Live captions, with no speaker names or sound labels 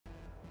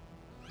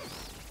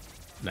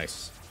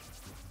Nice.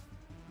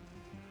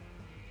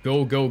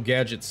 Go, go,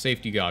 gadget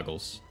safety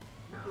goggles.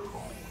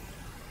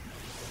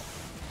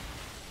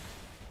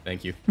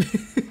 Thank you.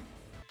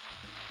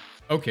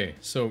 Okay,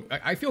 so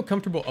I feel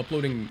comfortable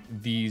uploading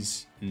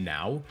these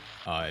now,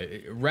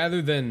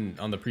 rather than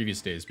on the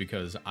previous days,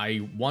 because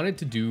I wanted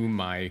to do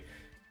my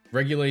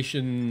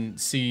Regulation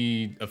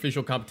C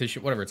official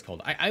competition, whatever it's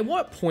called. I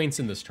want points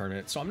in this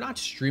tournament, so I'm not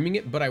streaming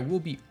it, but I will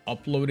be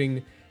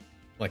uploading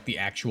like the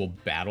actual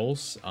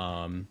battles.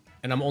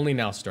 And I'm only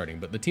now starting,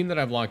 but the team that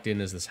I've locked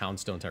in is this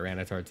HOUNDSTONE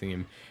Tyranitar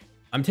team.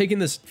 I'm taking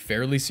this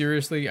fairly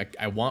seriously.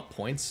 I want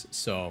points,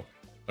 so,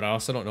 but I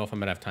also don't know if I'm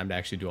gonna have time to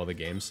actually do all the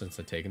games since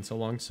it's taken so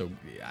long. So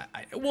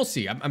we'll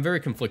see. I'm very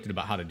conflicted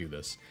about how to do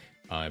this.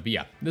 But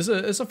yeah, it's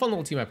a fun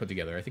little team I put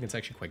together. I think it's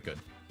actually quite good.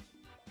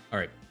 All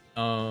right.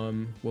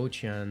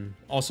 Wo-chan.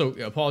 Also,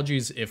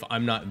 apologies if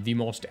I'm not the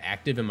most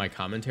active in my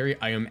commentary.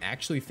 I am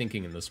actually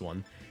thinking in this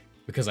one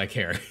because I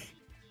care.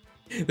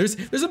 There's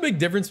a big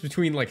difference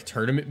between like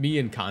tournament me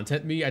and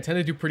content me. I tend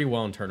to do pretty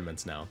well in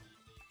tournaments now.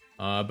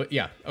 But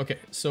yeah, okay.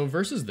 So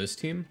versus this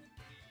team,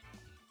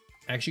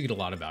 I actually get a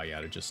lot of value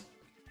out of just...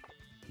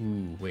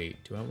 Ooh,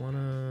 wait, do I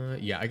wanna...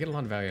 Yeah, I get a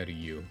lot of value out of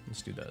you.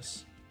 Let's do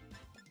this.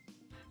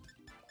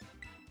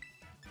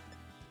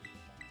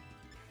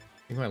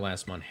 I think my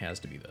last mon has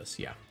to be this,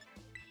 yeah.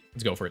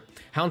 Let's go for it.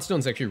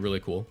 HOUNDSTONE's actually really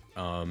cool.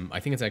 I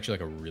think it's actually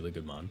like a really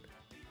good mon.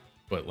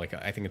 But like,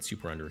 I think it's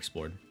super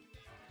underexplored.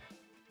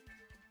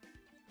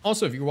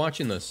 Also, if you're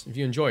watching this, if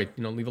you enjoyed,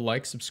 you know, leave a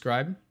like,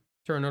 subscribe,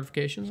 turn on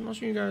notifications, and I'll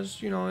show you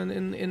guys, you know,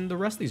 in the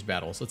rest of these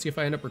battles. Let's see if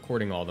I end up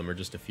recording all of them or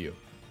just a few.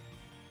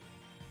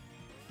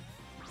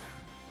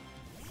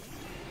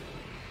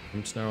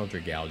 Snarl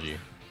Dragalge.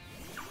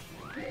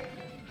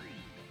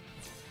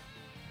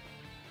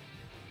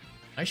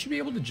 I should be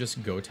able to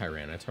just go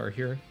Tyranitar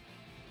here.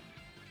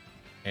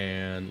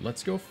 And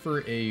let's go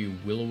for a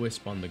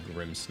Will-O-Wisp on the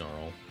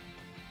Grimmsnarl.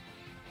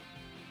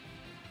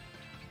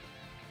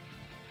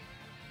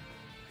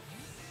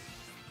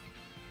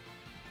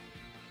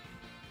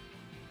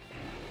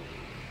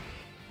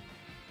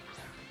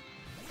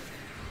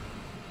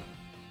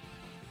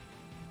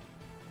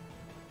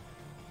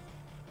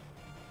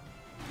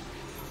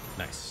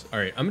 Nice. All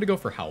right, I'm gonna go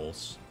for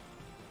Howls.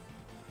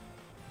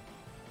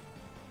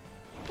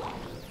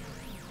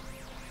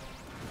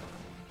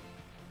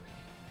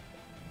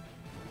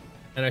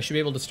 And I should be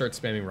able to start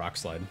spamming Rock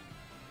Slide.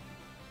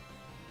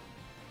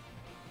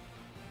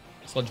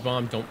 Sludge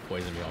Bomb, don't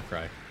poison me, I'll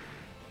cry.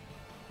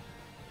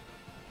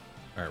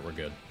 Alright, we're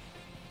good.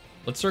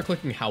 Let's start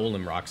clicking Howl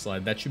and Rock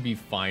Slide. That should be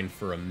fine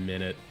for a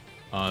minute.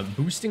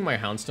 Boosting my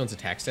Houndstone's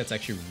attack stat's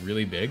actually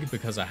really big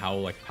because of how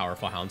like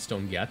powerful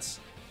Houndstone gets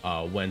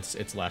once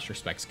its Last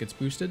Respects gets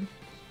boosted.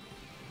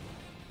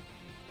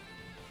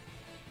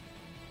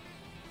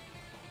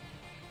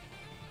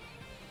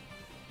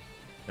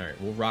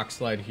 Alright, we'll Rock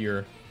Slide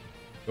here.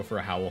 Go for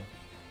a Howl.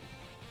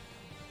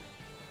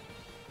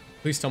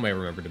 Please tell me I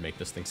remember to make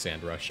this thing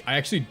Sand Rush. I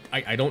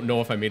don't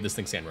know if I made this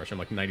thing Sand Rush. I'm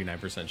like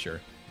 99%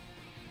 sure.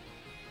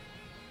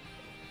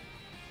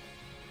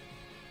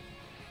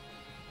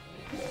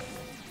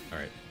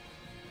 Alright.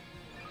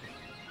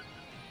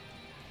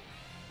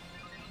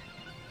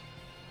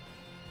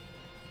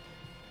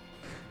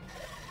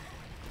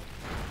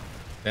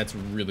 That's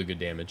really good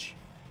damage.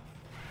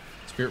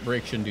 Spirit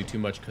Break shouldn't do too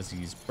much because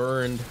he's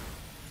burned.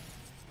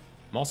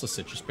 I'm also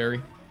Citrus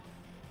Berry.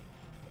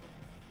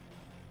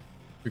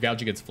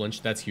 Dragalge gets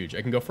flinched. That's huge.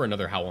 I can go for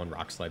another Howl and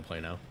Rock Slide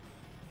play now.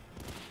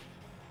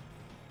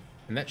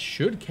 And that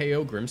should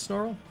KO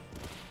Grimmsnarl.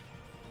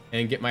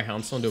 And get my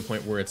Houndstone to a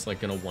point where it's like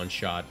gonna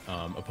one-shot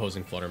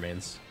opposing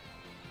Fluttermanes.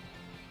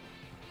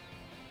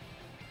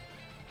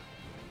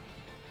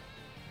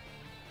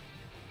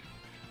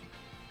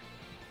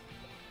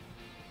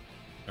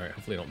 Alright,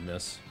 hopefully I don't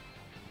miss.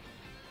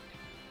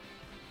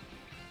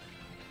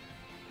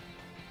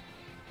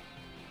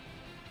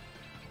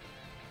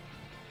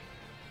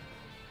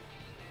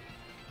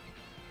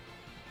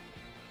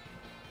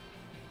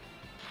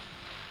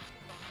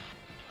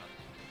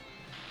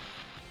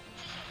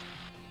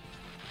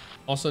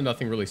 Also,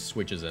 nothing really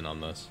switches in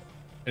on this.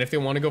 And if they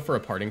want to go for a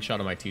parting shot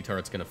on my T-Tar,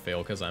 it's going to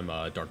fail because I'm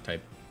a Dark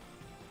type.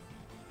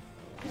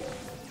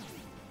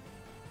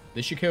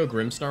 This should KO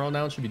Grimmsnarl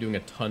now and should be doing a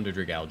ton to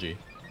Dragalge.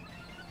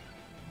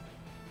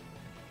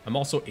 I'm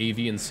also AV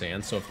and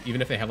Sand, so even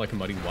if they have like a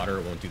Muddy Water,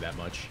 it won't do that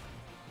much.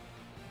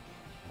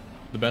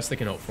 The best they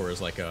can hope for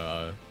is like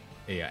a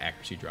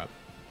accuracy drop.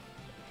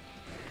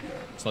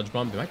 Sludge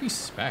Bomb, there might be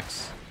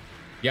Specs.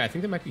 Yeah, I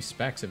think there might be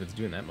Specs if it's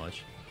doing that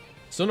much.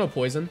 Still no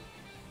poison.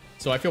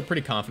 So I feel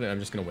pretty confident I'm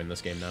just going to win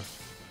this game now.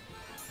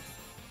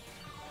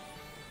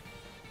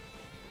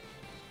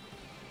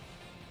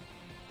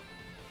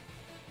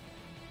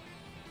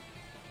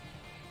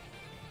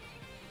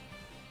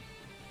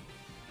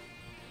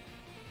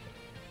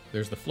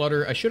 There's the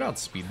Flutter. I should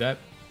outspeed that.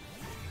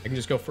 I can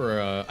just go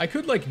for a... I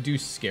could, like, do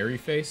Scary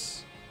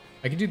Face.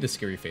 I could do the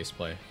Scary Face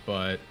play,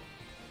 but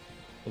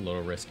a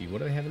little risky. What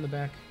do they have in the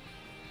back?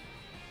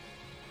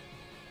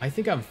 I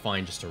think I'm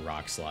fine just to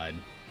Rock Slide.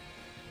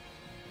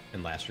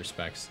 and last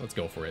respects. Let's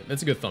go for it.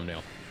 That's a good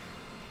thumbnail.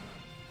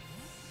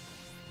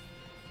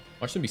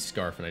 Watch them be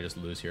Scarf and I just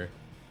lose here.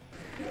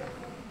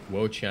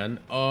 Wo Chen.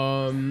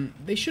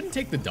 They shouldn't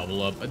take the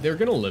double up. They're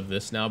gonna live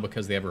this now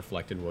because they have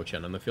reflected Wo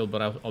Chen on the field,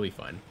 but I'll be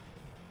fine.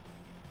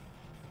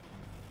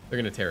 They're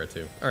gonna Terra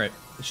too. Alright,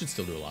 it should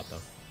still do a lot though.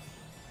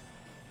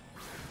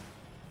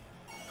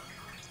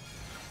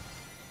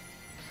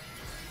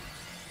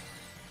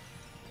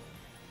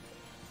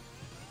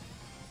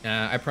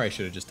 I probably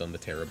should have just done the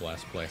Terra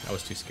Blast play. I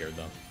was too scared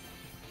though.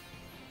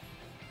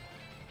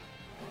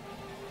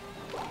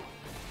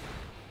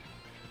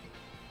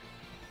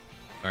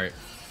 Alright.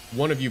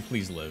 One of you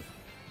please live.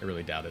 I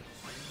really doubt it.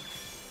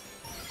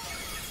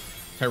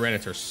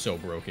 Tyranitar's so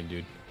broken,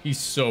 dude. He's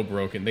so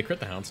broken. They crit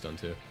the Houndstone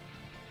too.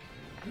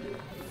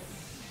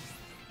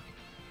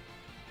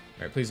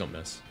 Alright, please don't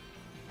miss.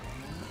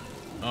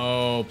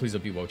 Oh, please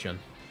don't beat Wo Chen.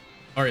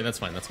 Alright, that's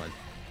fine, that's fine.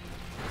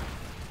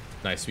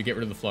 Nice, we get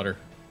rid of the Flutter.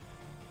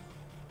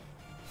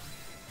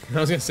 I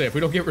was gonna say, if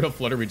we don't get rid of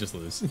Flutter, we just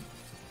lose.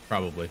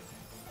 Probably.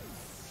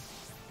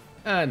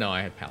 No,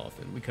 I had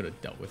Palafin. We could have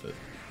dealt with it.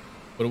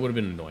 But it would have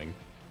been annoying.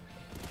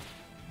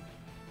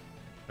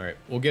 Alright,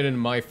 we'll get into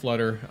my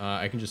Flutter.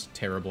 I can just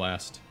Terra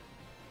Blast.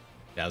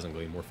 Dazzling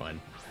Gleam, we're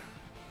fine.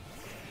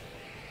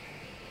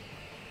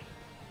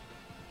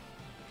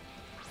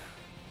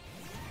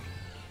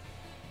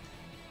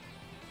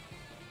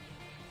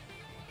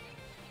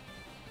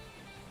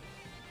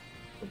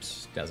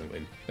 Oops, Dazzling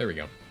Gleam. There we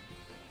go.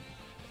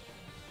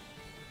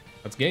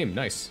 That's game.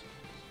 Nice.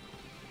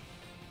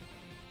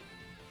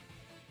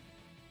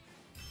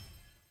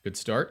 Good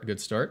start. Good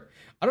start.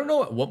 I don't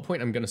know at what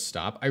point I'm going to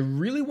stop. I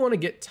really want to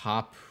get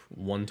top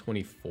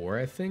 124,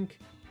 I think.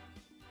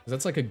 'Cause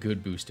that's like a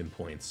good boost in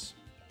points.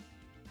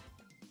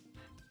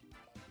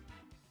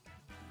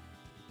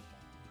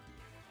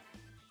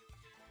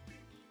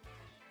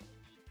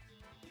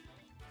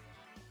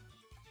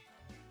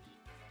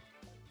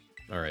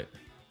 All right.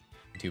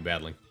 Too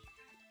battling.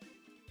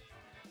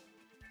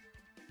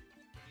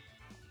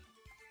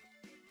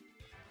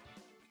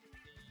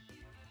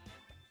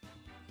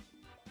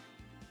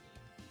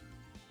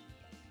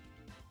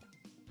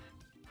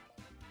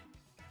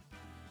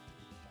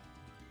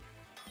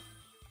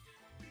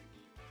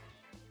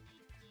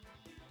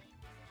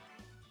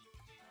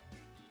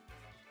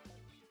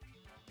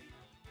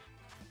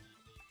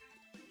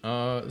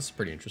 This is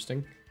pretty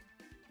interesting.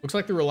 Looks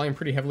like they're relying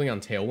pretty heavily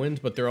on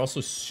Tailwind, but they're also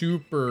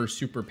super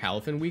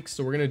Palafin weak,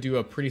 so we're going to do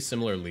a pretty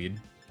similar lead.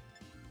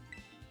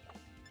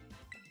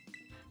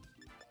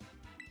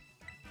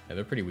 Yeah,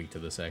 they're pretty weak to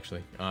this,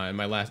 actually. And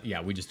my last... Yeah,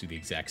 we just do the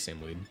exact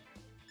same lead.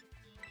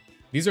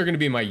 These are going to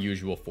be my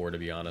usual 4, to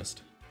be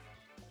honest.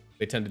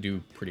 They tend to do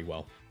pretty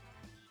well.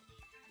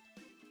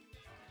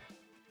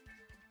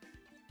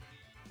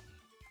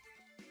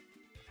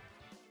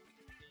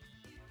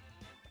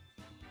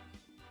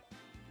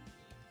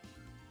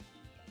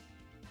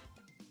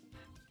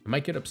 I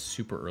might get up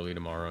super early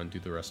tomorrow and do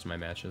the rest of my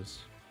matches.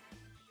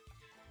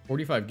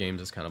 45 games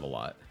is kind of a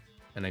lot.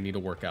 And I need to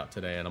work out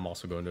today, and I'm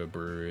also going to a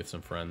brewery with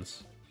some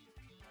friends.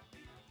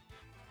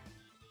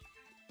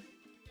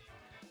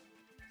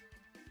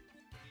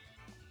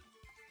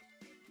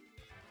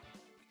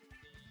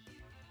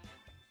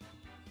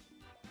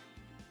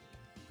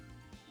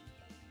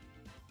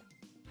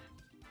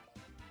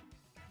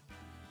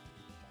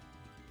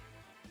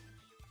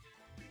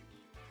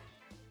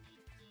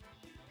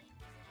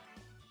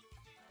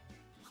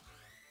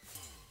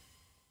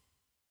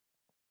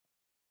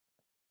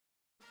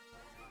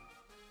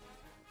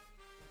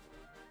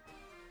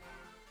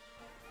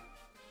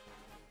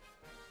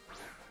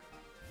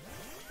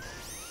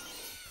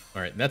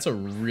 Alright, that's a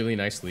really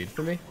nice lead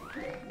for me.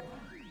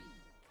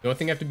 The only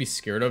thing I have to be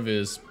scared of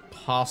is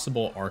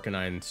possible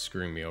Arcanine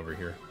screwing me over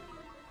here.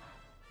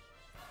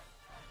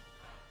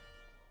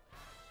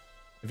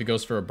 If he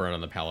goes for a burn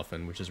on the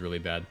Palafin, which is really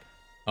bad.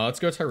 Let's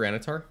go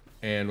Tyranitar.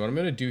 And what I'm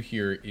going to do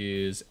here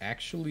is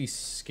actually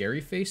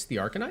Scary Face the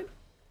Arcanine.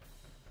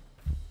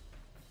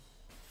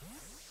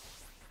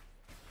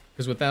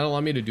 Because what that'll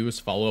allow me to do is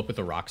follow up with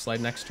a Rock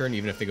Slide next turn,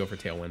 even if they go for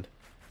Tailwind.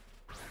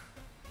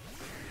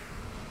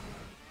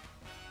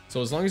 So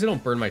as long as I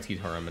don't burn my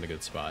T-Tar, I'm in a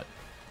good spot.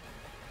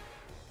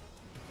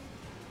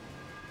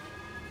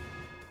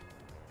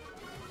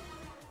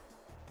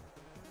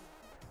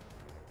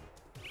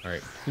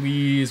 Alright,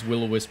 please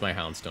Will-O-Wisp my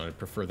Houndstone. I'd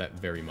prefer that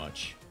very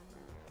much.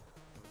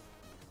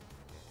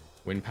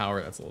 Wind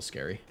Power, that's a little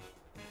scary.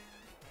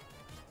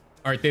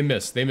 Alright, they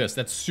missed. They missed.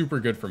 That's super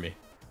good for me.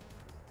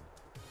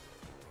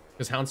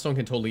 Because Houndstone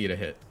can totally eat a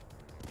hit.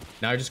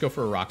 Now I just go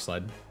for a Rock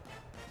Slide.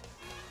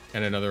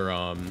 And another,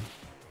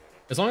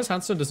 as long as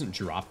Houndstone doesn't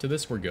drop to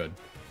this, we're good.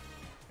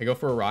 I go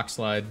for a Rock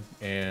Slide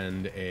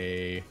and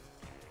a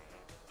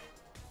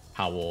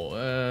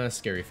Howl.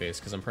 Scary Face,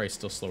 because I'm probably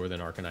still slower than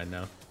Arcanine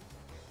now.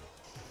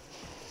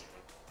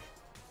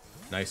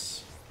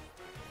 Nice.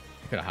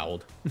 I could have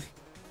howled.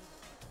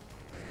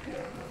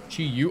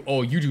 Chi, you...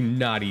 Oh, you do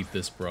not eat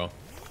this, bro.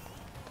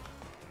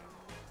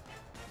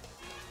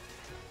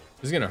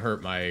 This is going to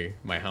hurt my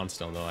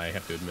Houndstone, though, I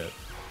have to admit.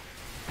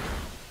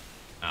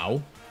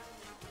 Ow.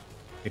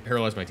 They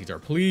paralyzed my T-Tar.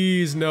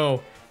 Please,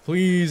 no.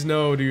 Please,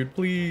 no, dude.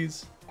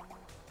 Please.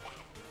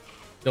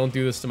 Don't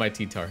do this to my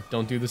T-Tar.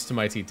 Don't do this to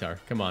my T-Tar.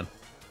 Come on.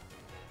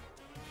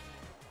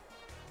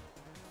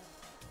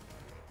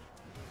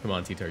 Come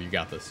on, T-Tar. You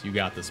got this. You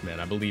got this, man.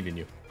 I believe in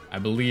you. I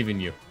believe in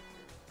you.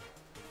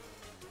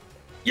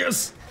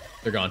 Yes!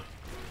 They're gone.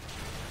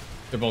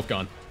 They're both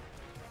gone.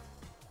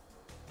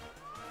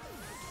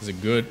 This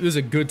is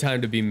a good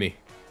time to be me.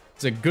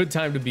 It's a good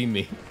time to be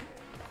me.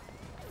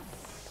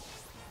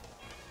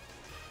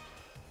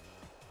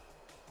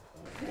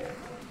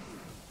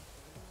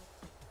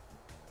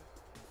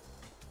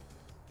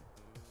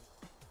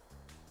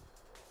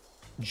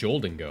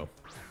 Joldingo.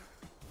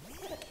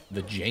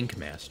 The Jank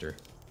Master.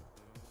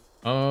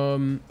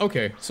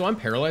 Okay, so I'm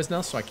paralyzed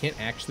now, so I can't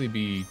actually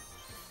be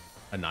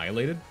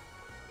annihilated.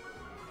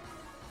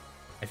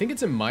 I think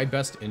it's in my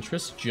best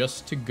interest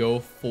just to go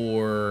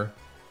for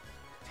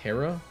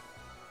Terra.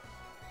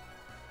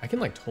 I can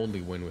like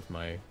totally win with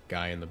my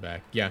guy in the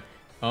back. Yeah.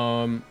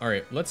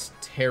 Alright, let's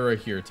Terra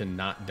here to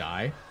not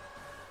die.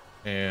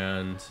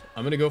 And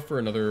I'm gonna go for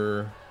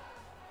another...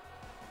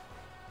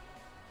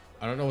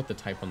 I don't know what the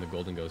type on the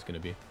Golden Go is gonna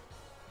be.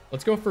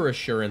 Let's go for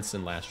Assurance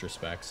and Last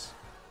Respects.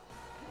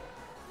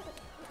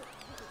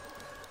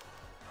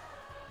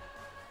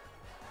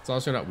 As long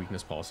as they're not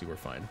weakness policy, we're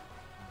fine.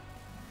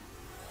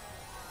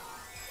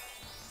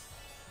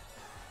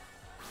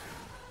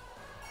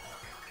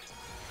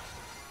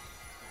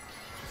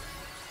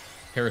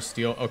 Terra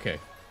Steel. Okay,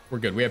 we're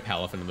good. We have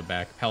Palafin in the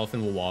back.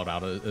 Palafin will wall it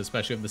out,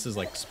 especially if this is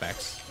like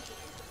specs.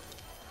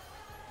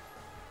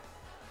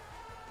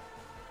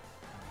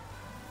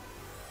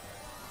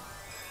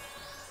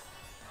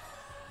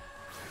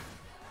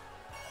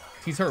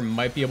 T-Tar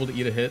might be able to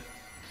eat a hit.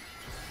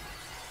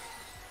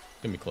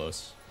 Gonna be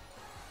close.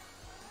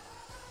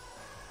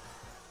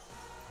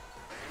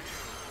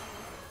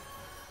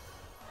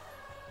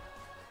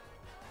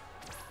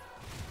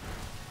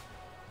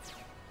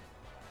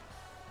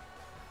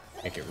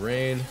 Make it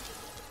rain.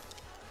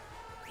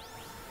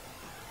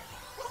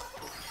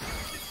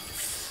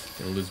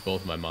 Gonna lose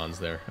both my mons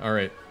there. All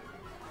right.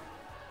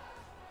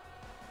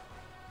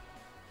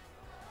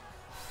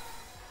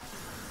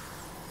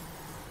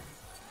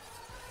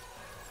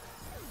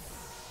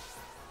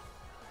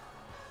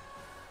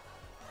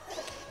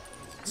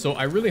 So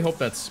I really hope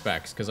that's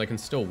specs, because I can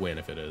still win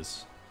if it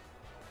is.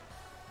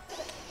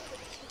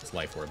 It's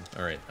Life Orb.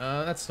 All right,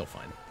 that's still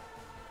fine.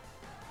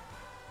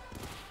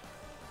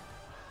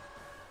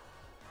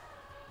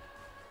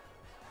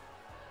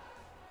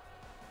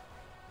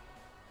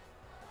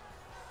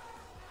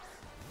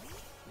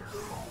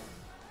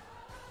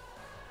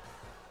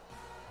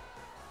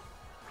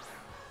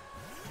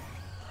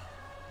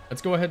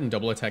 Let's go ahead and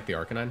double attack the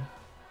Arcanine.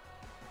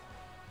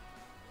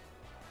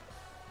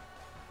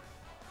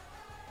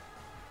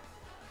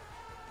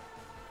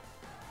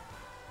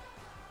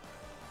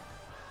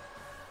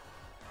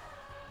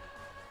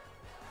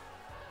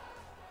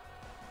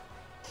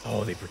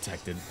 Oh, they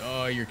protected.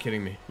 Oh, you're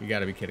kidding me. You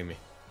gotta be kidding me.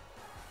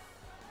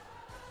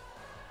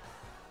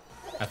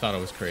 I thought I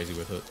was crazy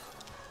with it.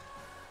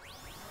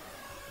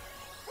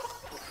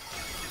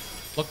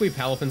 Luckily,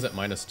 Palafin's at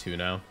 -2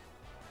 now.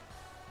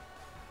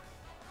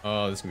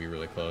 Oh, this is gonna be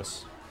really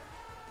close.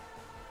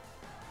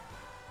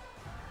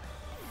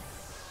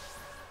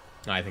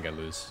 I think I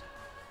lose.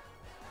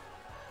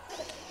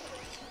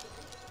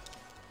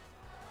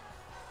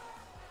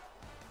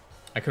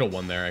 I could have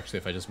won there, actually,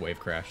 if I just wave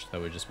crashed.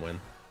 That would just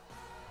win.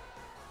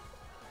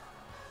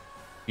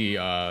 The,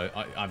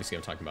 obviously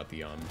I'm talking about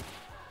the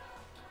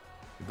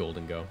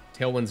Golden Go.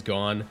 Tailwind's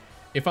gone.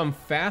 If I'm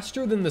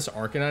faster than this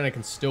Arcanine, I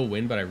can still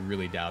win, but I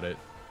really doubt it.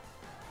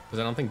 Because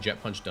I don't think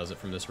Jet Punch does it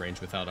from this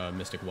range without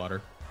Mystic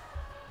Water.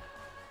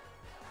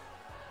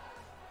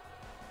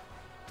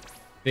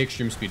 They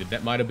extreme speeded.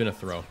 That might have been a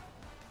throw.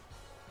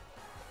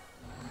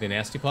 The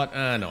Nasty Plot?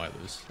 No, I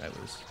lose. I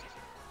lose.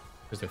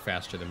 Because they're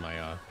faster than my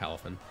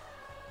Palafin.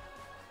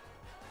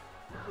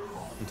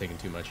 I'm taking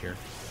too much here.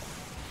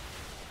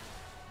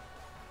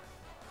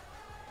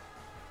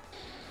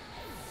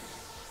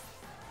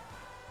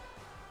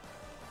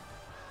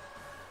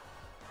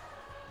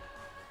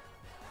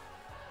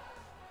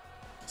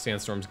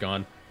 Sandstorm's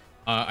gone.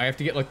 I have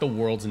to get like the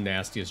world's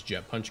nastiest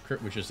Jet Punch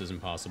crit, which just isn't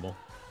possible.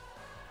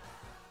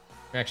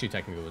 Actually,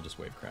 technically, we'll just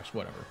wave crash.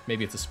 Whatever.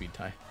 Maybe it's a speed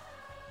tie.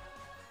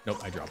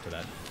 Nope, I dropped to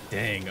that.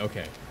 Dang,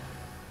 okay.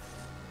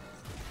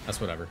 That's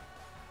whatever.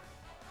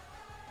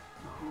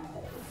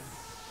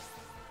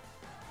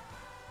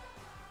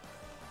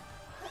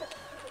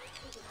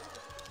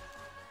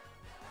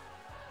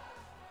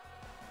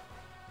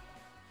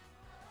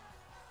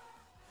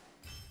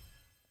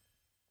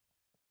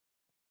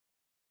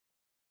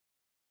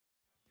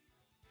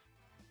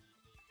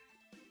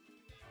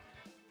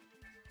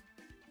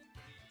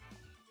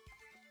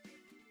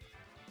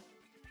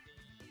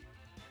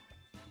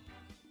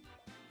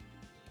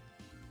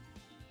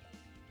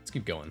 Let's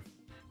keep going.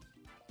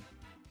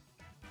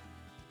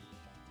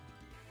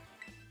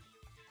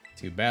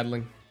 Two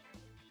battling.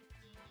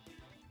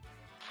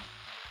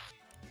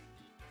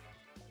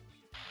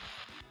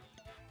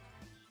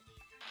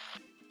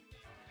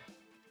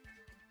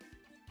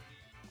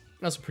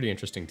 That's a pretty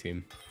interesting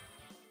team.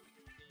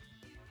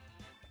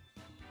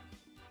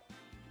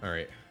 All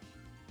right.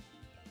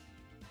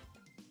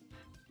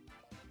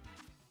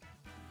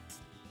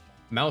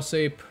 Mouse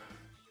Ape,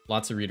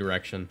 lots of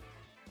redirection.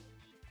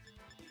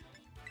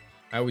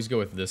 I always go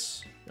with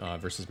this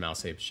versus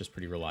Mouse Ape. It's just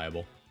pretty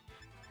reliable.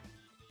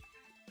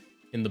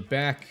 In the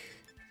back,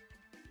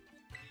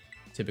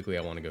 typically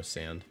I want to go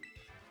Sand.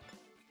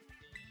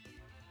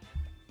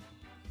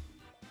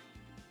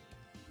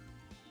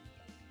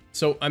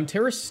 So I'm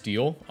Terra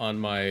Steel on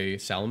my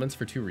Salamence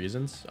for 2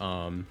 reasons.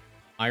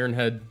 Iron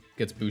Head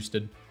gets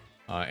boosted,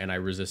 and I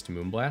resist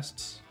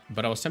Moonblasts.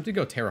 But I was tempted to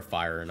go Terra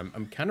Fire, and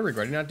I'm kind of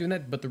regretting not doing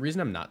that. But the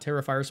reason I'm not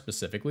Terra Fire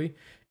specifically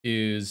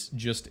is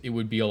just it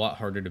would be a lot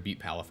harder to beat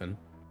Palafin.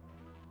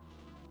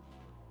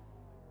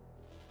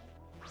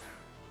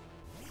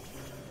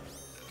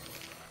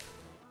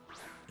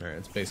 Alright,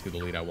 that's basically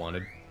the lead I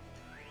wanted.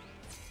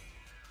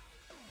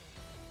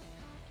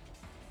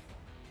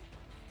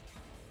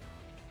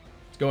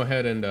 Let's go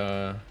ahead and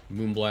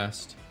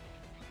Moonblast.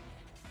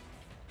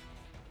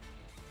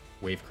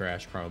 Wave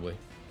Crash, probably. In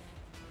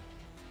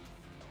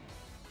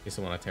case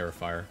I want to Terra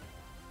Fire.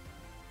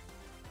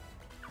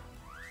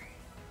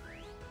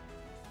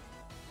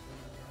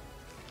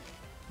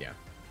 Yeah.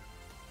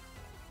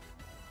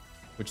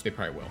 Which they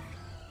probably will.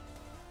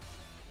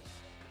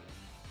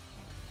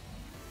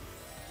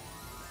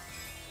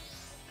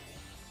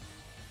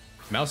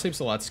 Mouse Ape's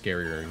a lot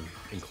scarier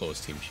in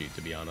close team cheat,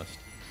 to be honest.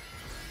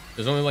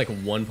 There's only like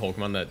one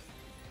Pokemon that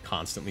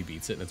constantly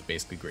beats it, and it's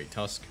basically Great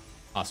Tusk.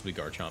 Possibly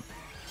Garchomp.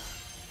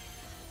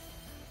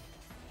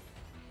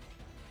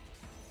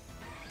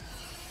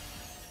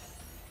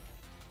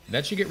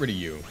 That should get rid of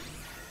you.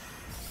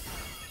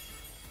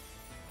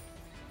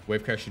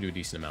 Wave Crash should do a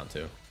decent amount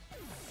too.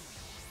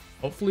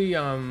 Hopefully,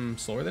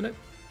 slower than it.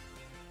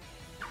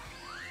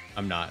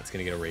 I'm not. It's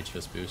gonna get a Rage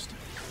Fist boost.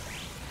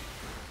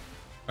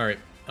 Alright,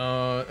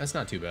 that's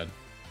not too bad.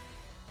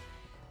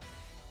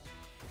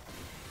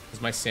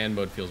 Because my Sand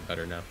mode feels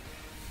better now.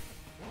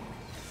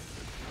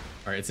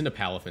 Alright, it's into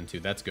Palafin too.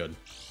 That's good.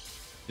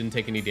 Didn't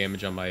take any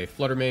damage on my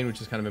Flutter Mane,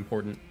 which is kind of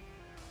important.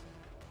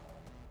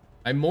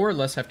 I more or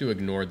less have to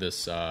ignore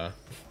this,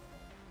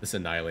 this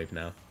Annihilate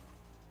now.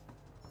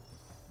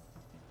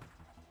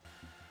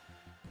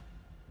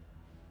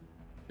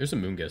 There's a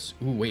Moongus.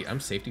 Ooh, wait, I'm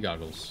Safety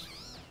Goggles.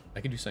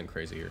 I could do something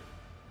crazy here.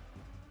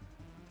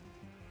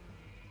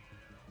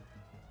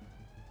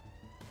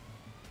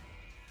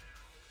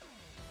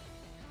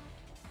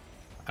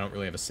 I don't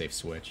really have a safe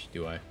switch,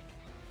 do I?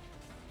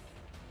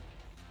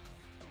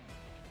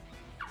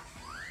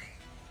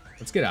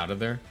 Let's get out of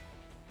there.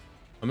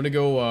 I'm gonna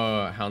go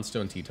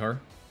Houndstone T-Tar.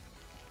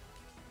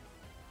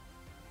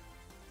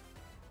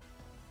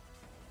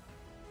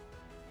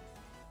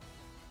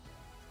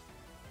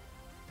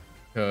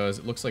 Because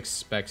it looks like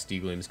Specs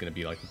D-Gleam is gonna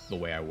be like the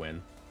way I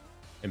win.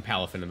 And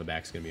Palafin in the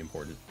back is gonna be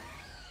important.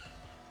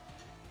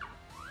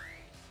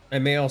 I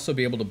may also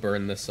be able to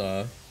burn this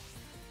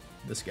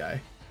this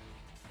guy.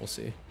 We'll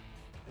see.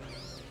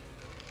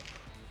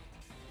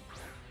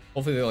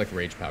 Hopefully they like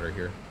Rage Powder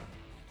here.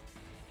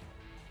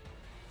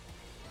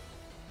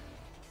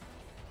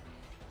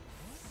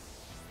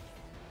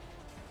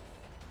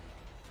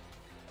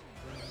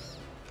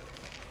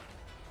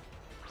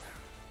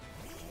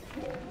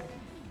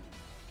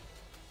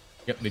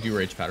 Yep, they do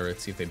Rage Powder.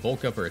 Let's see if they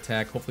bulk up or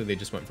attack. Hopefully they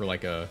just went for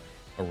like a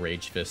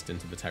Rage Fist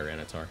into the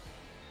Tyranitar.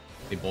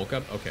 They bulk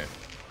up? Okay.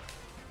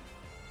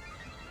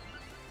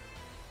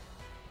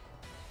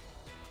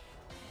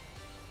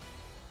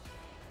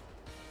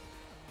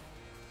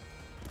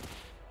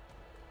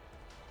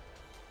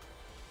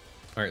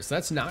 Alright, so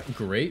that's not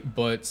great,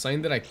 but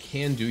something that I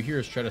can do here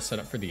is try to set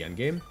up for the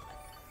endgame.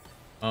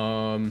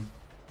 I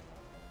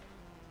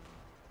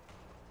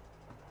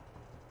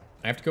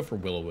have to go for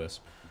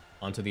Will-O-Wisp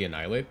onto the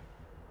Annihilate.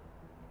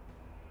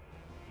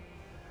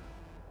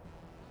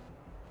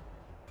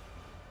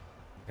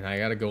 And I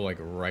gotta go like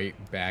right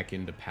back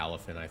into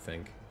Palafin, I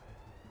think.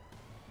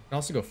 I can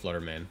also go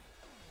Flutter Mane.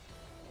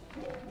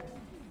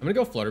 I'm gonna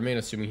go Flutter Mane,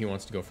 assuming he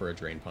wants to go for a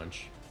Drain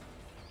Punch.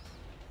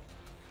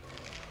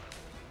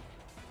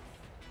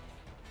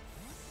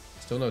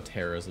 Still no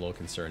Terra is a little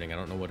concerning. I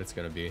don't know what it's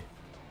gonna be.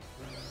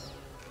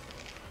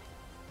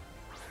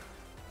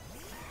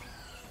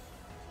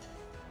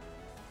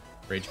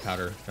 Rage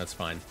Powder, that's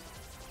fine.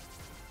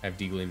 I have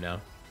D-Gleam now.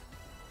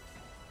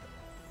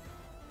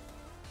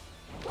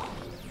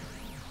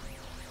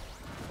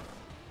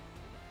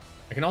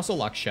 I can also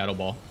lock Shadow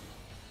Ball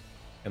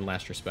and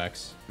Last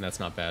Respects, and that's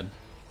not bad.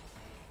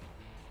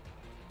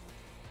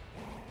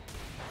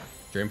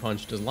 Drain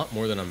Punch does a lot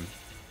more than I'm,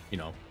 you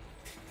know,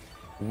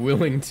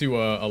 willing to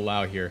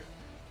allow here.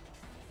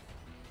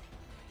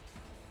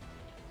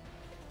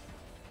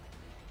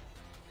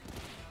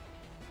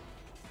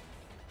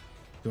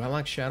 Do I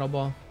like Shadow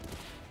Ball?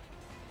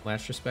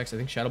 Last Respects? I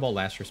think Shadow Ball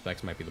Last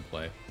Respects might be the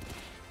play.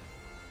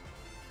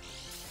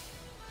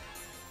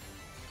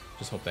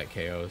 Just hope that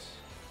KOs.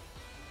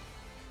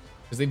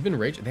 Because they've been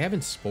rage. They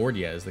haven't spored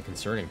yet is the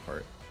concerning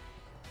part.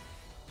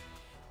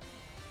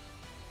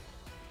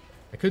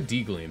 I could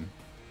D-Gleam.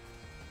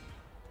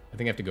 I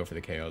think I have to go for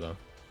the KO, though.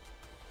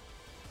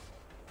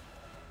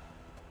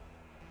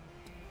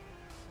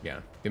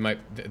 Yeah, they might...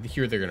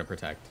 Here they're gonna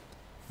protect.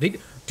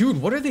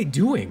 Dude, what are they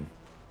doing?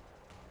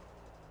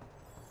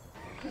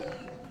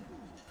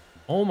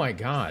 Oh my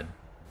god.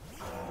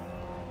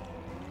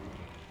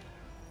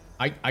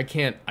 I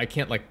can't,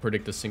 like,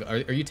 predict a single...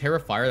 Are you Terra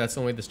Fire? That's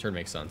the only way this turn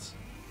makes sense.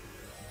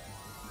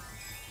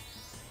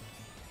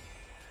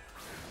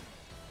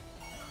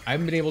 I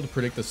haven't been able to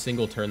predict a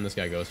single turn this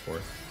guy goes for.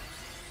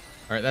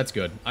 Alright, that's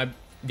good.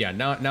 Yeah,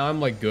 now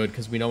I'm, like, good,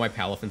 because we know my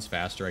Palafin's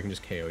faster. I can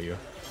just KO you.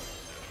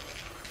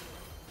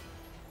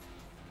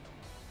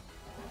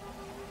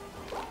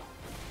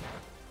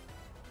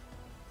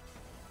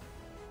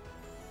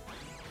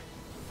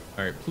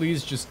 Alright,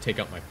 please just take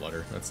out my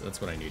Flutter.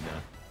 That's what I need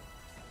now.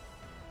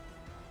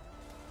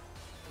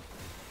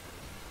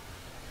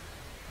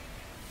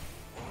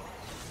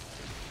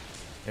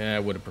 Yeah, I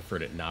would have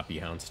preferred it not be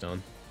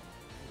Houndstone.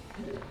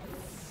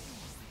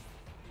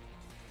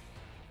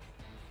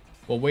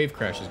 Well, Wave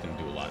Crash is going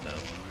to do a lot now.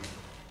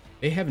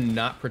 They have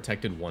not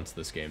protected once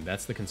this game.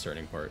 That's the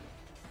concerning part.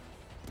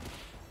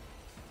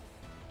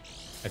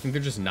 I think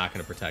they're just not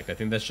going to protect. I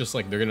think that's just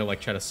like, they're going to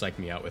like try to psych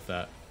me out with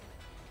that.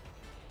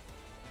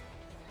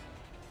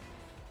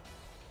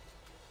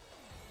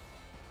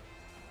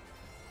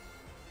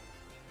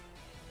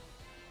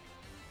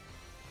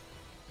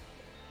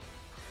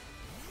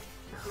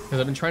 Because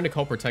I've been trying to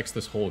call protects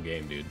this whole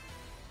game, dude.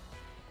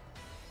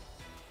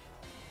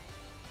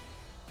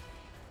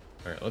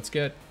 Alright, let's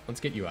get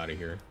you out of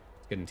here.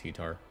 Let's get in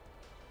T-Tar.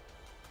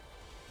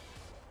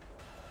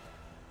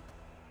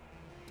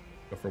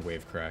 Go for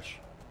Wave Crash.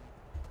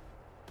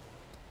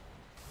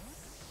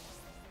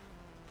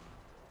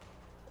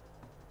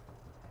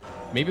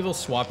 Maybe they'll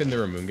swap in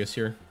their Amoonguss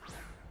here.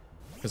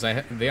 Because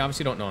they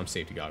obviously don't know I'm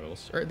Safety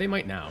Goggles. Or they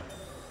might now.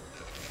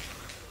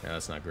 Yeah,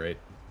 that's not great.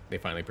 They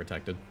finally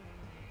protected.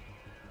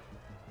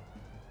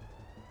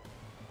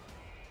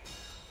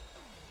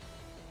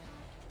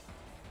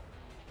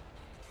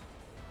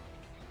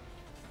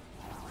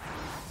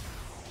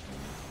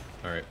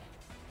 Alright.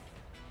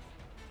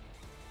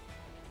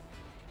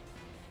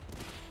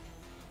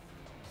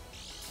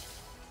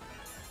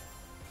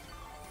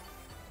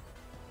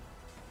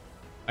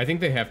 I think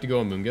they have to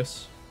go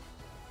Amoonguss.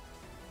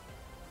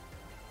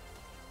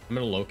 I'm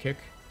gonna low kick.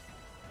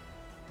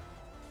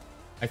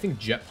 I think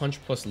Jet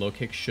Punch plus low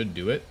kick should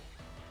do it.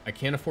 I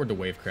can't afford to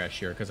Wave Crash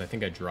here because I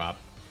think I drop.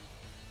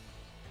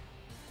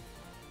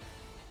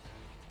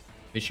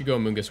 They should go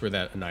Amoonguss where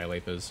that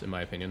Annihilate is, in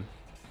my opinion.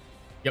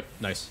 Yep,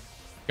 nice.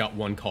 Got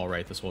one call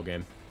right this whole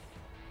game.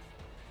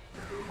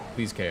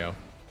 Please KO.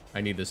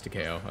 I need this to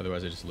KO,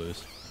 otherwise I just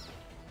lose.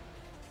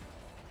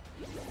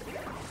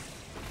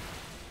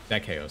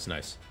 That KO's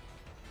nice.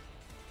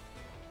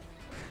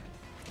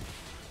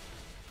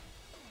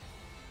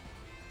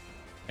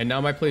 And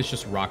now my play is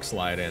just Rock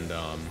Slide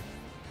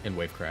and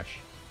Wave Crash.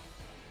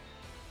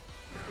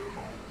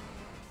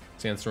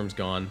 Sandstorm's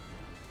gone.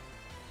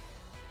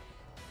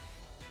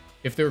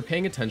 If they were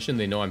paying attention,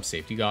 they know I'm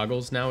Safety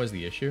Goggles now is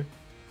the issue.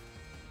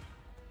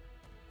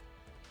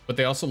 But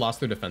they also lost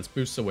their defense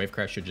boost, so Wave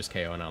Crash should just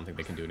KO, and I don't think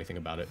they can do anything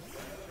about it.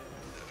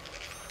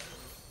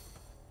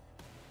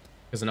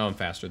 Because now I'm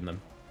faster than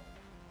them.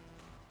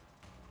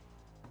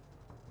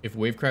 If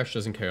Wave Crash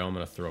doesn't KO, I'm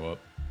going to throw up.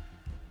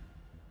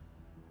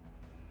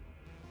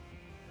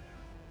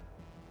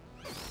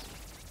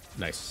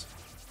 Nice.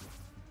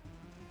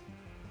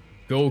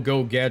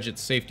 Go, Gadget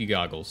Safety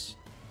Goggles.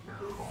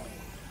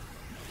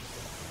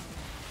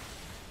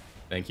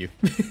 Thank you.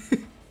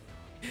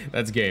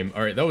 That's game.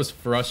 Alright, that was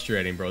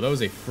frustrating, bro. That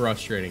was a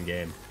frustrating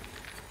game.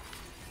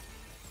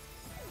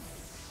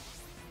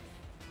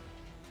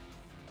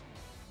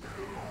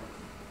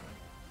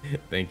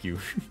 Thank you.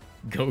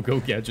 Go,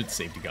 Gadget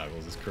Safety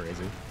Goggles is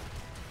crazy.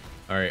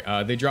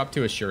 Alright, they dropped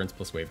to Assurance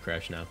plus Wave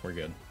Crash now. We're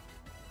good.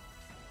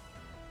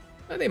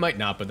 They might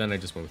not, but then I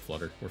just went with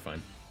Flutter. We're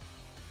fine.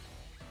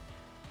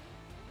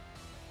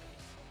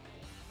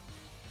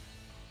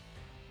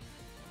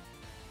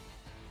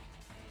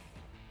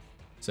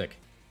 Sick.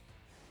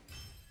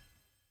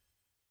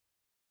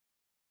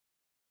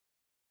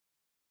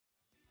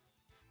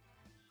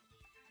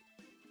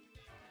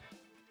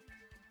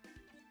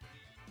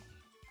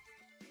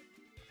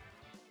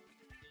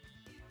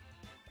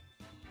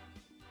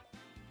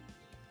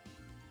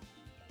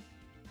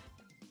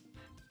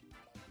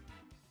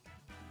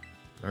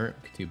 Alright,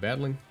 continue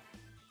battling.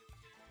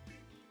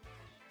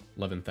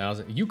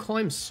 11,000. You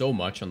climb so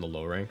much on the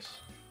low ranks.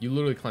 You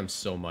literally climb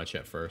so much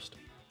at first.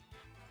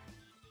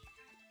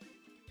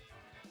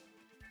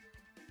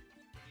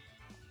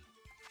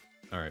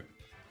 Alright.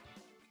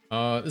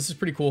 This is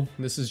pretty cool.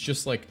 This is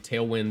just like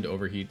Tailwind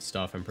overheat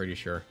stuff, I'm pretty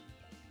sure.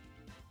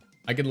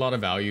 I get a lot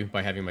of value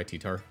by having my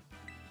T-Tar.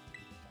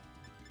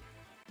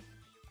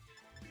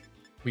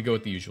 We go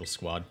with the usual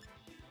squad.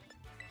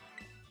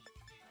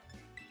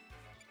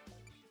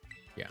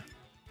 Yeah.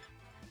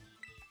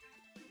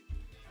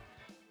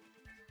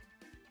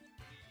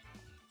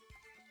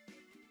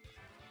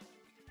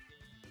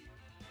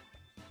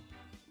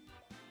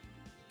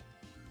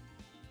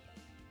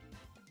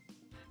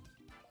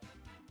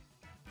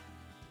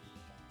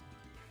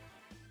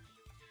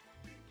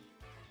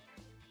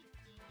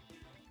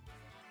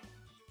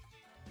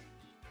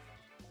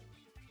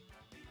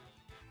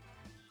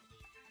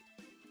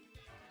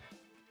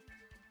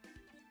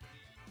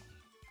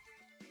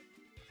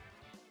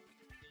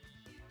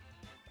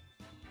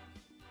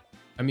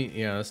 I mean,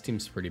 yeah, this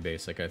team's pretty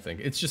basic, I think.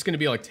 It's just going to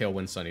be like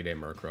Tailwind, Sunny Day,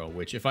 Murkrow,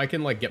 which if I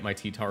can like get my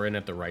T-Tar in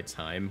at the right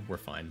time, we're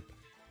fine.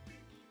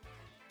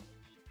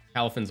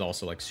 Califin's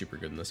also like super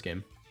good in this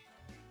game.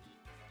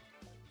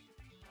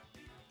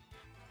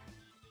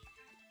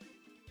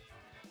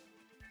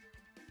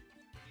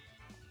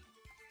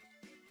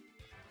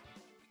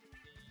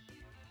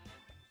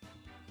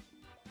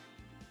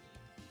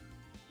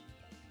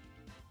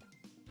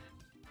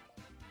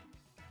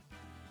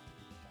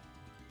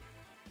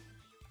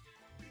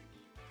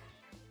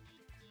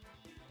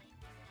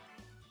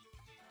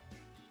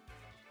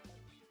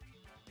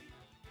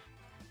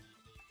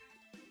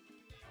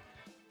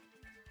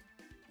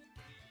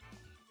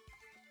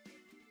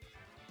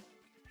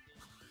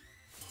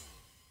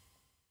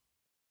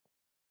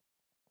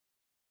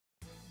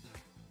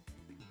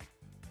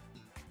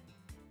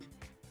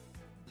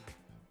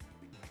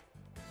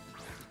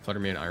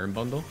 Flutterman Iron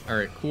Bundle.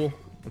 Alright, cool.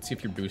 Let's see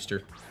if your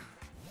booster.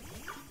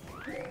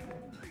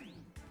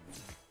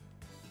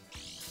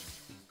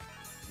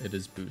 It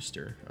is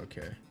booster.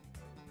 Okay.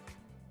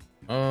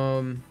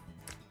 What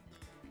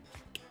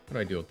do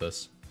I do with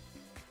this?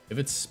 If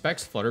it's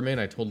Specs Flutterman,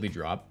 I totally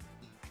drop.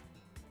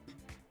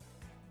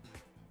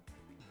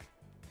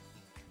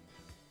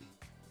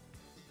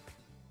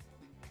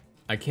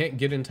 I can't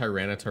get in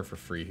Tyranitar for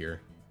free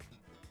here.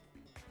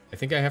 I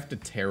think I have to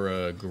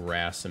Terra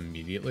Grass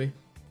immediately.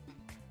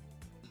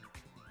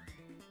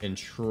 And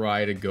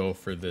try to go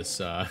for this,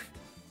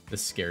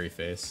 this scary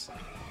face.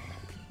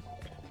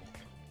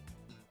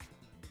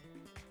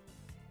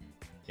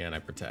 Yeah, and I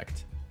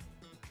protect.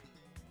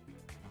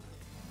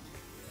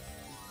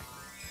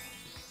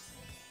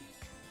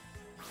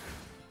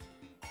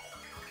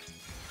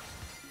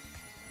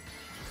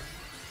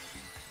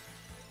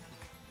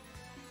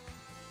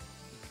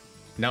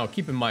 Now,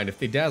 keep in mind, if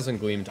they Dazzling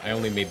Gleamed, I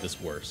only made this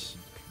worse.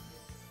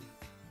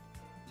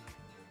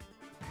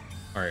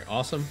 Alright,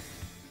 awesome.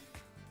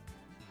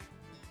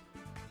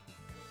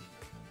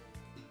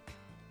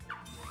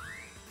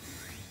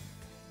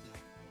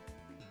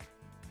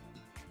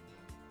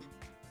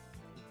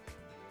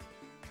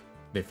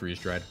 They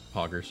freeze-dried.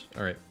 Poggers.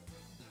 Alright.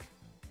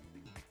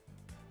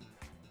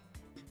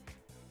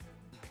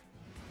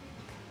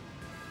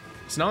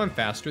 So now I'm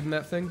faster than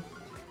that thing.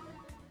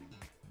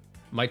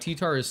 My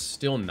T-Tar is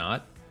still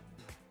not,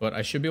 but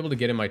I should be able to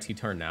get in my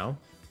T-Tar now.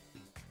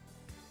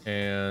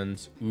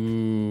 And,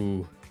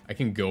 ooh, I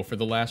can go for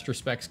the Last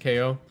Respects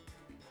KO.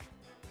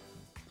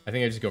 I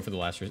think I just go for the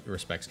Last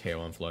Respects KO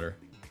on Flutter.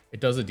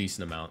 It does a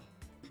decent amount.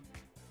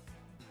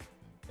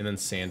 And then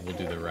Sand will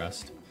do the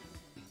rest.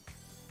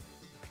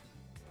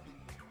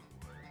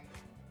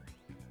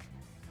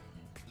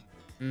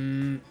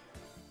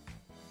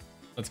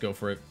 Let's go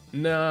for it.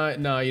 Nah,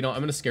 you know, I'm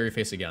gonna Scary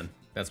Face again.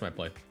 That's my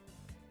play.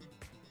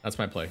 That's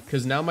my play.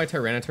 Because now my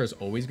Tyranitar is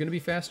always gonna be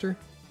faster,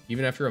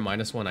 even after a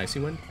 -1 Icy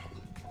Wind.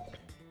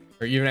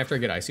 Or even after I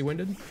get Icy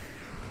Winded.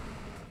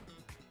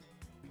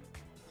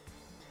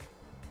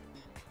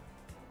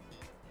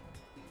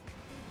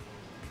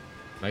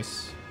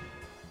 Nice.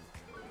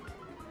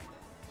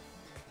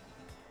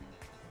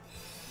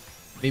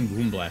 They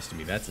Moonblasted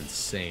me. That's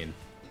insane.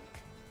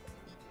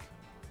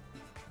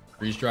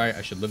 Freeze Dry.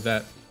 I should live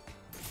that.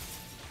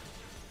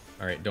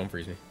 Alright, don't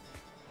freeze me.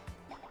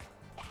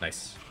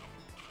 Nice.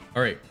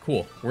 Alright,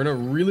 cool. We're in a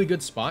really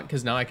good spot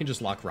because now I can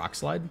just lock Rock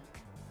Slide.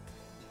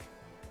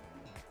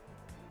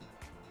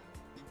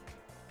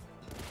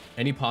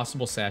 Any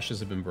possible sashes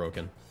have been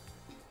broken.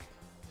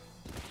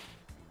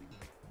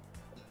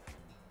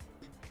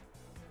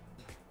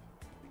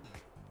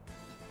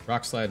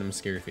 Rock Slide, I'm gonna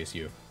Scary Face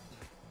you.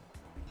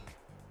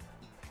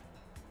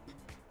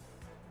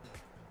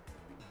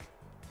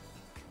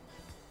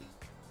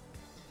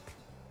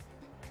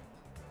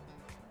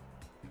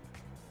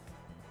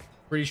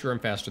 Pretty sure I'm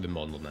faster than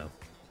Bundle now.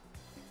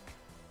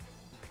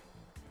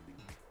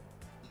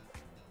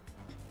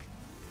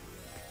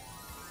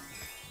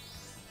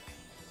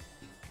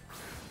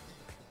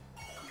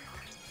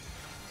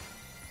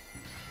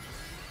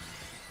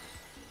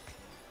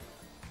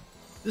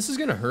 This is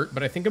gonna hurt,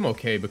 but I think I'm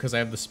okay because I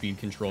have the speed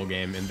control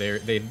game and they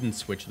didn't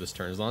switch this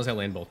turn as long as I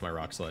land both my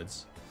Rock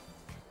Slides.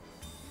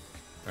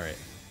 Alright.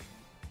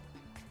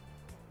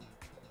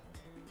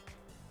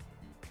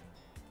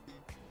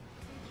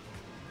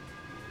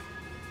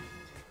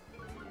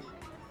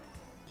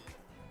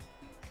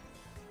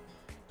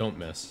 Don't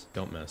miss.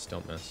 Don't miss.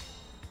 Don't miss.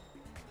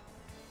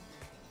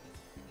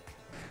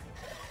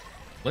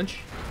 Flinch?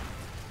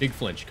 Big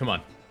flinch. Come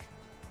on.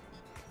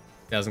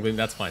 Dazzling Gleam,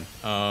 that's fine.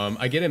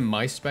 I get in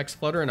my Specs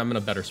Flutter, and I'm in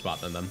a better spot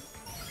than them.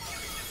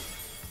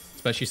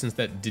 Especially since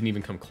that didn't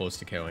even come close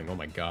to KOing. Oh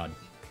my god.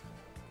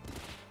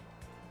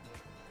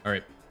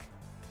 Alright.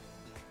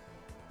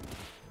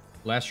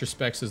 Last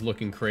Respects is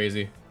looking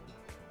crazy.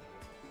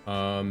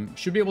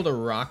 Should be able to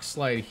Rock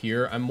Slide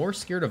here. I'm more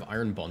scared of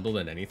Iron Bundle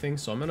than anything,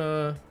 so I'm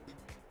gonna...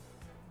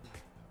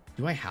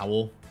 Do I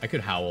Howl? I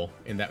could Howl,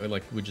 and that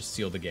would just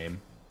seal the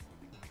game.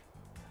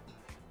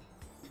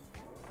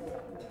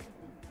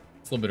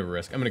 It's a little bit of a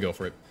risk. I'm gonna go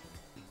for it.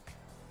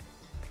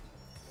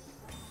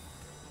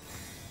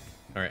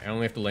 All right, I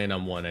only have to land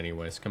on one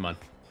anyways. Come on.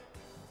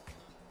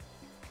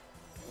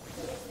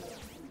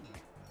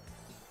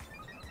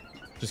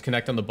 Just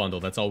connect on the bundle.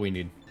 That's all we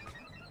need.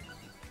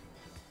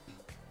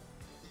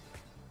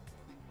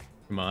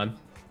 Come on.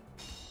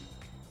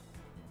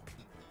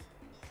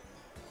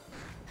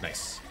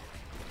 Nice.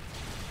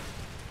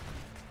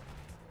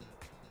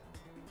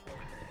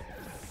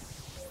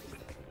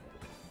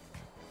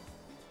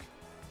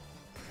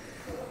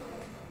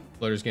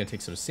 Flutter's gonna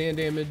take some sand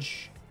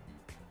damage.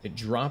 It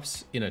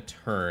drops in a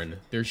turn.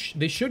 They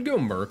should go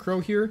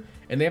Murkrow here,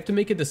 and they have to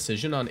make a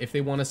decision on if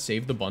they want to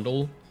save the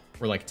bundle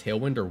or like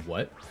Tailwind or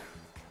what.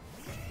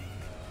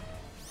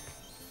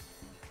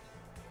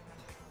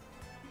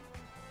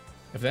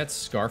 If that's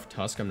Scarf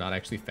Tusk, I'm not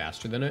actually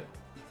faster than it.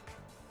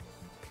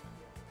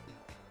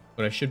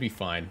 But I should be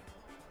fine.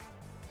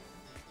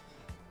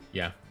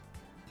 Yeah.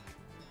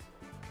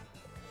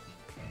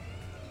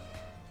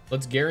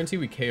 Let's guarantee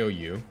we KO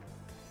you.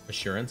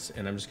 Assurance,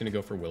 and I'm just going to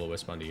go for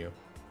Will-O-Wisp onto you.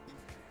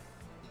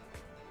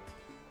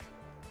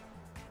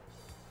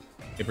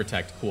 They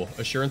protect. Cool.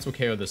 Assurance will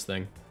KO this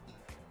thing.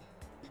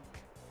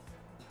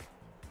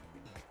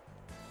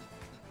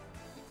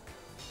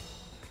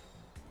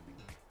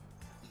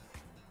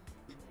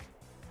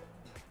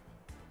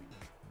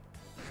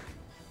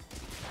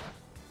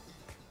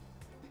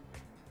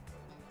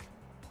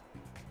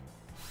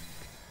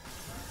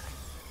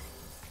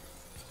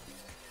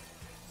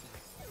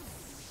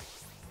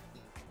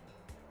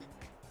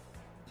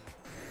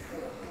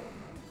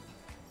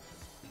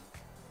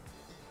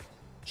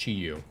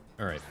 Chi-Yu.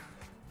 Alright.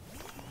 I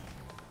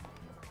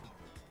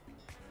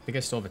think I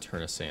still have a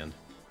turn of sand.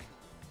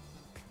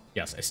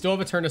 Yes, I still have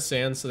a turn of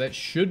sand, so that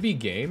should be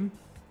game.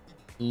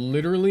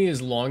 Literally,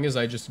 as long as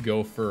I just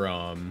go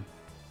for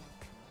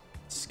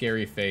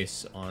Scary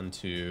Face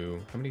onto...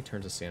 How many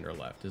turns of sand are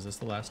left? Is this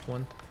the last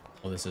one?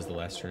 Oh, this is the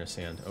last turn of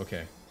sand.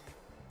 Okay.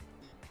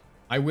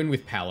 I win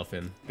with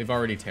Palafin. They've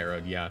already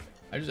tarot, yeah.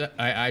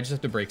 I just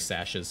have to break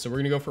sashes. So we're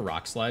gonna go for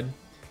Rock Slide.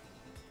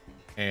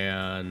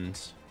 And...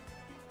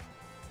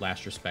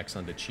 Last Respects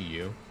onto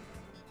Chi-Yu.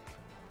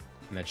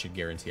 And that should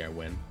guarantee I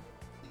win.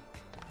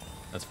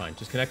 That's fine.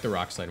 Just connect the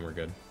Rock Slide and we're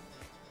good.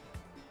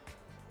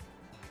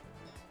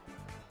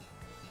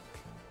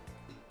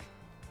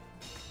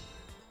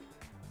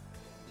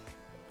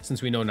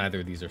 Since we know neither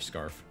of these are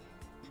Scarf.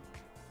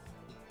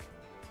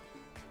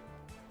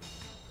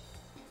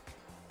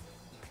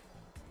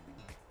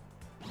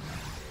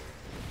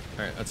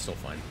 Alright, that's still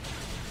fine.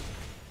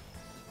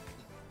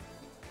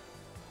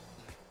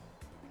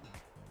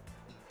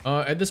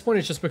 At this point,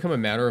 it's just become a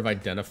matter of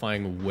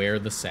identifying where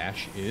the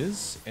sash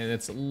is, and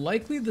it's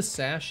likely the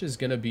sash is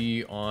going to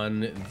be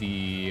on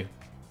the...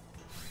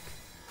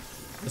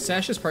 The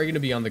sash is probably going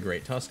to be on the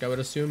Great Tusk, I would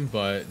assume,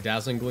 but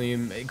Dazzling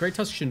Gleam... Great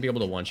Tusk shouldn't be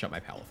able to one-shot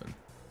my Palafin.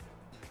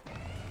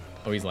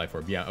 Oh, he's Life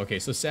Orb. Yeah, okay,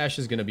 so sash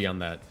is going to be on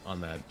that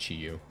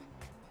Chi-Yu.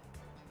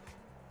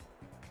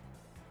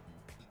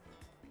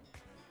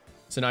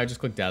 So now I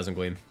just click Dazzling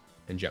Gleam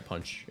and Jet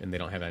Punch, and they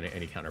don't have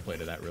any counterplay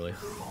to that, really.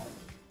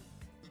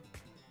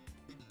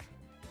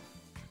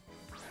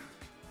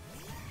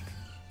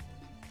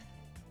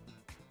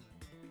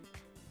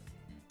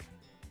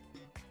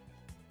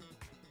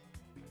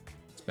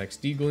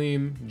 XD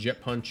Gleam,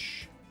 Jet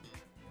Punch.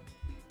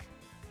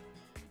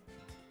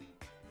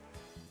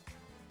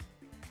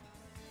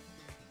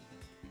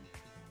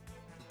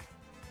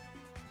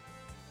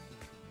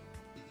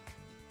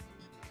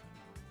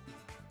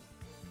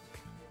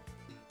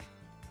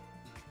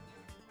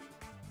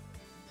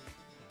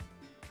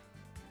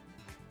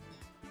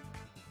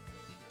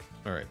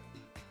 All right.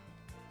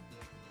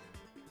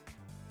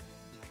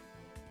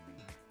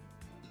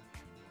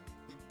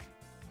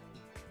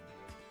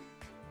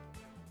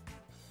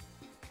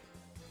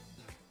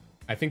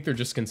 I think they're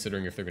just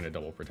considering if they're going to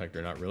double protect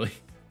or not, really.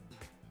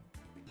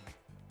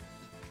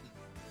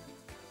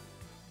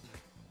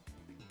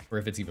 Or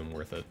if it's even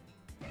worth it.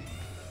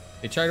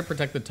 They try to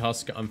protect the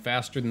Tusk. I'm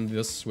faster than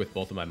this with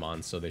both of my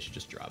Mons, so they should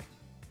just drop.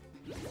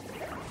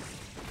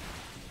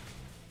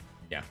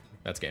 Yeah,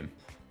 that's game.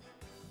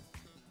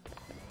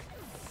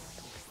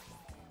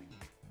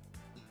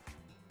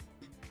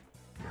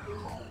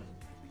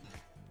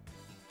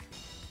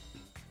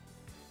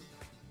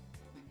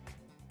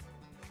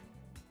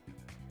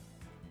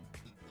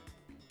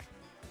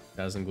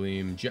 Dazzling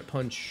Gleam, Jet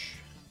Punch.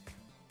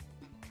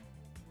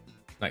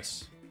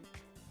 Nice.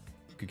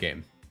 Good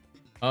game.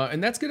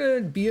 And that's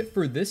going to be it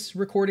for this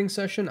recording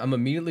session. I'm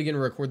immediately going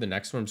to record the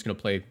next one. I'm just going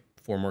to play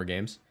 4 more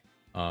games.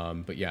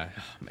 But yeah,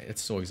 man,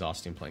 it's so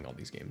exhausting playing all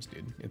these games,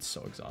 dude. It's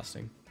so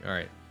exhausting. All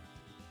right.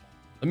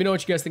 Let me know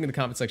what you guys think in the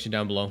comment section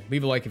down below.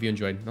 Leave a like if you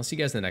enjoyed. I'll see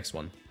you guys in the next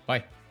one.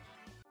 Bye.